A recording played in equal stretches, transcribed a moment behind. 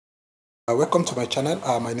Welcome to my channel.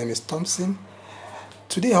 My name is Thompson.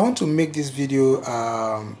 Today I want to make this video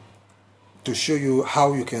to show you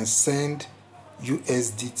how you can send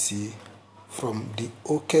USDT from the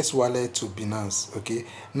Okex wallet to Binance. Okay,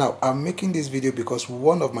 now I'm making this video because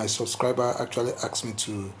one of my subscribers actually asked me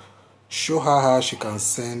to show her how she can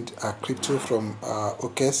send a crypto from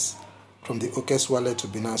Okex, from the Okex wallet to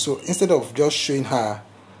Binance. So instead of just showing her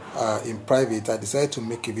in private, I decided to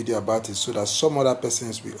make a video about it so that some other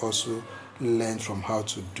persons will also learn from how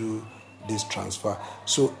to do this transfer.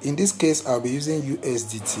 So in this case, I'll be using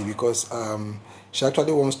USDT because she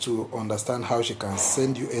actually wants to understand how she can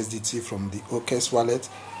send USDT from the Okex wallet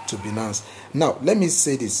to Binance. Now, let me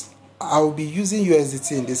say this. I'll be using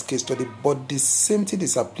USDT in this case study, but the same thing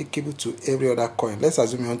is applicable to every other coin. Let's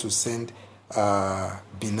assume you want to send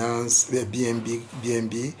Binance,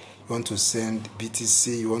 BNB, you want to send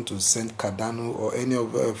BTC, you want to send Cardano or any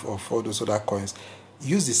of all those other coins.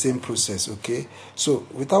 Use the same process, okay? So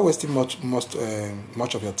without wasting much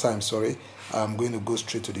of your time, I'm going to go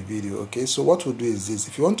straight to the video, okay? So what we'll do is this.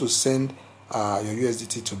 If you want to send your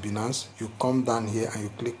USDT to Binance, you come down here and you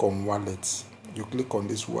click on wallets. You click on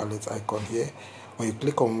this wallet icon here. When you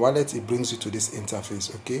click on wallet, it brings you to this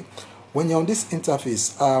interface, okay? When you're on this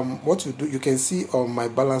interface, what you do, you can see on my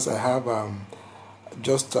balance I have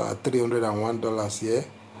just $301 here.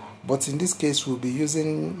 But in this case, we'll be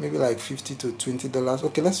using maybe like $50 to $20.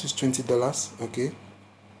 Okay, let's use $20. Okay,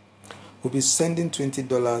 we'll be sending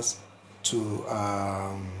 $20 to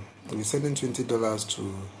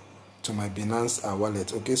to my Binance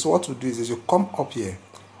wallet. Okay, so what we'll do is you come up here.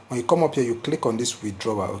 When you come up here, you click on this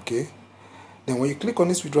withdrawal. Okay, then when you click on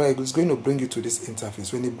this withdrawal, it's going to bring you to this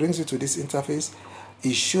interface. When it brings you to this interface,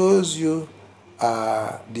 it shows you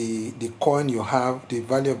the coin you have, the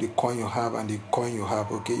value of the coin you have, and the coin you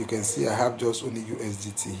have. Okay, you can see I have just only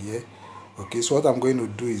USDT here. Okay, so what I'm going to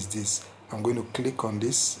do is this. I'm going to click on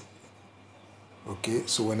this. Okay,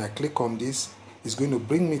 so when I click on this, it's going to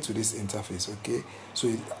bring me to this interface. Okay,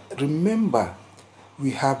 so remember, we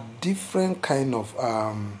have different kind of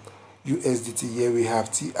USDT here. We have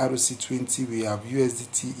TRC20, we have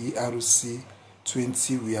USDT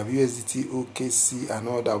ERC20, we have USDT OKC and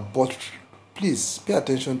all that. But please pay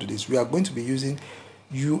attention to this. We are going to be using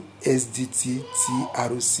USDT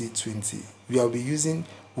TRC20. We'll be using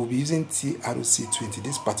TRC20,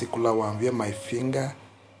 this particular one where my finger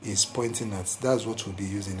is pointing at. That's what we'll be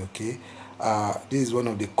using. Okay, this is one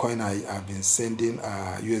of the coin I have been sending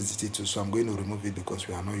USDT to, so I'm going to remove it because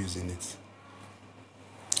we are not using it.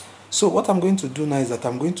 So what I'm going to do now is that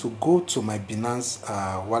I'm going to go to my Binance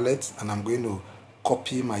wallet and I'm going to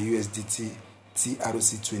copy my USDT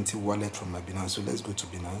TRC20 wallet from my Binance. So let's go to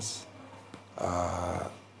Binance.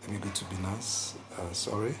 Let me go to Binance.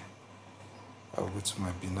 I'll go to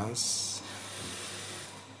my Binance.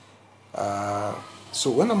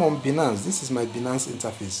 So when I'm on Binance, this is my Binance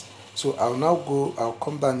interface. So I'll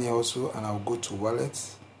come down here also and I'll go to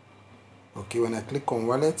wallets. Okay, when I click on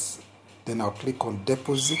wallets, then I'll click on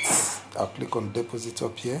deposits. I'll click on deposit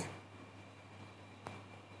up here.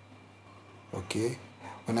 Okay,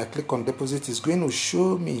 when I click on deposit, it's going to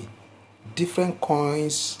show me different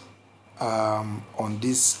coins on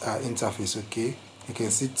this interface. Okay, you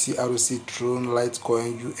can see TRC, Tron,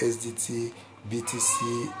 Litecoin, USDT,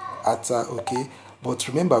 BTC, ATA. Okay, but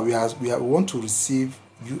remember we want to receive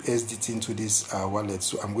USDT into this wallet,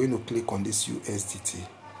 so I'm going to click on this USDT.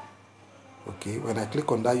 Okay, when I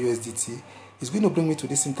click on that USDT, it's going to bring me to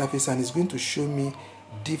this interface and it's going to show me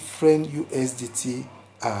different USDT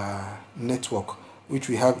network, which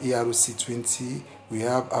we have ERC20, we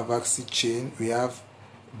have Avaxi chain, we have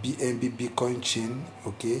BNB Bitcoin chain.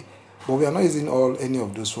 Okay, but we are not using any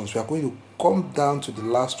of those ones. We are going to come down to the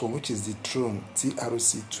last one, which is the Tron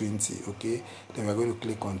TRC20. Okay, then we are going to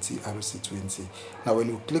click on TRC20. Now when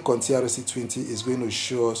you click on TRC20, it's going to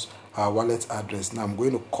show us our wallet address. Now I'm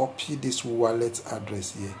going to copy this wallet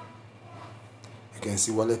address here. You can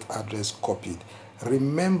see wallet address copied.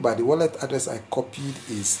 Remember, the wallet address I copied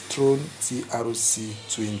is Tron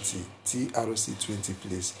TRC20. TRC20,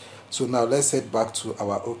 please. So now let's head back to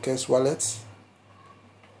our Okex wallet.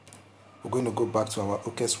 We're going to go back to our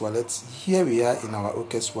Okex wallet. Here we are in our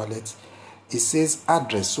Okex wallet. It says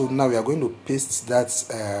address. So now we are going to paste that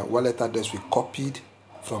wallet address we copied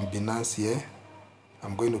from Binance here.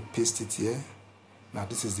 I'm going to paste it here. Now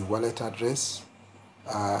this is the wallet address.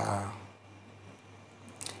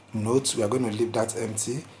 Note, we are going to leave that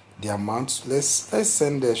empty. The amount, let's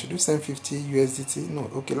send should we send 50 USDT? No,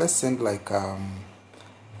 okay, let's send like 20.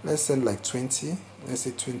 Let's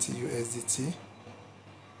say 20 USDT.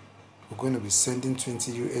 We're going to be sending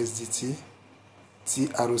 20 USDT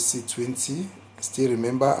TRC20 Still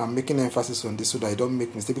remember, I'm making emphasis on this so that I don't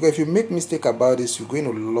make mistake, because if you make mistake about this, you're going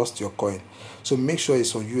to lose your coin. So make sure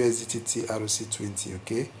it's on USDT RC20.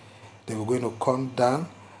 Okay, then we're going to come down.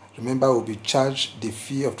 Remember, we'll be charged the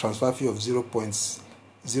fee of transfer fee of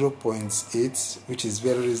 0.8, which is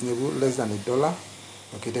very reasonable, less than $1.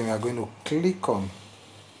 Okay, then we are going to click on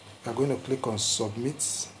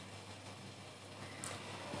submit.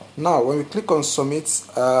 Now when we click on submit,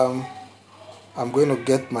 I'm going to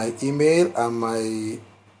get my email and my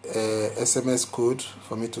SMS code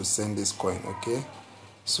for me to send this coin. Okay,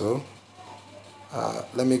 so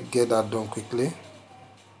let me get that done quickly.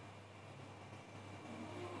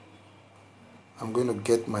 I'm going to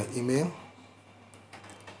get my email.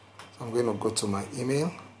 I'm going to go to my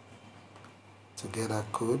email to get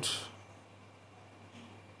that code.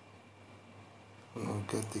 I'll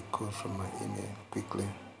get the code from my email quickly.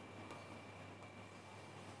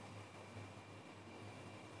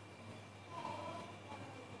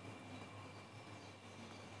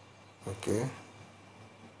 Okay,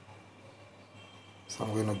 so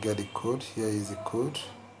I'm going to get the code. Here is the code.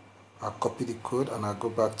 I'll copy the code and I'll go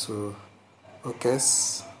back to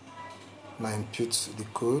Okex and I input the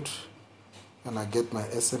code and I get my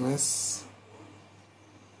SMS.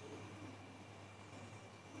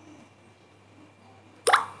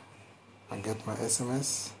 I get my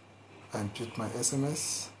SMS, I input my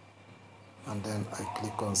SMS, and then I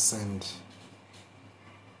click on send.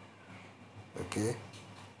 Okay,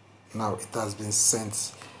 now it has been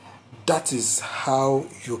sent. That is how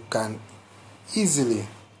you can easily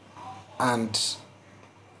and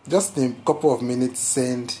just in a couple of minutes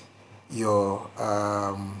send your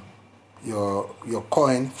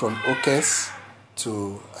coin from Okex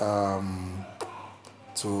to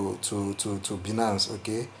Binance.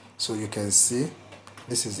 Okay, so you can see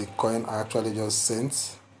this is the coin I actually just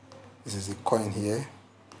sent. This is the coin here,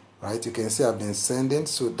 right? You can see I've been sending.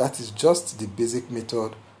 So that is just the basic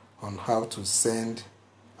method on how to send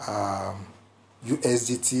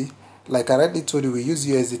USDT. Like I already told you, we use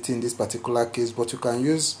USDT in this particular case, but you can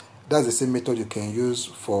use, that's the same method you can use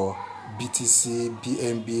for BTC,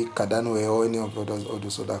 BNB, Cardano, or any of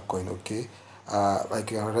those other coin. Okay, like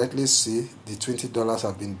you can rightly see, the $20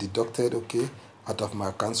 have been deducted, okay, out of my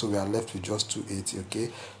account, so we are left with just 280. Okay,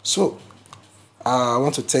 so I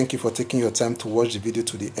want to thank you for taking your time to watch the video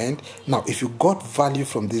to the end. Now, if you got value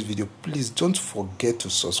from this video, please don't forget to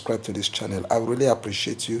subscribe to this channel. I really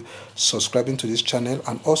appreciate you subscribing to this channel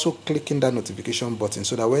and also clicking that notification button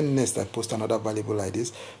so that when next I post another valuable like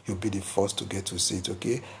this, you'll be the first to get to see it.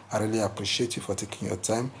 Okay, I really appreciate you for taking your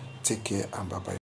time. Take care and bye bye.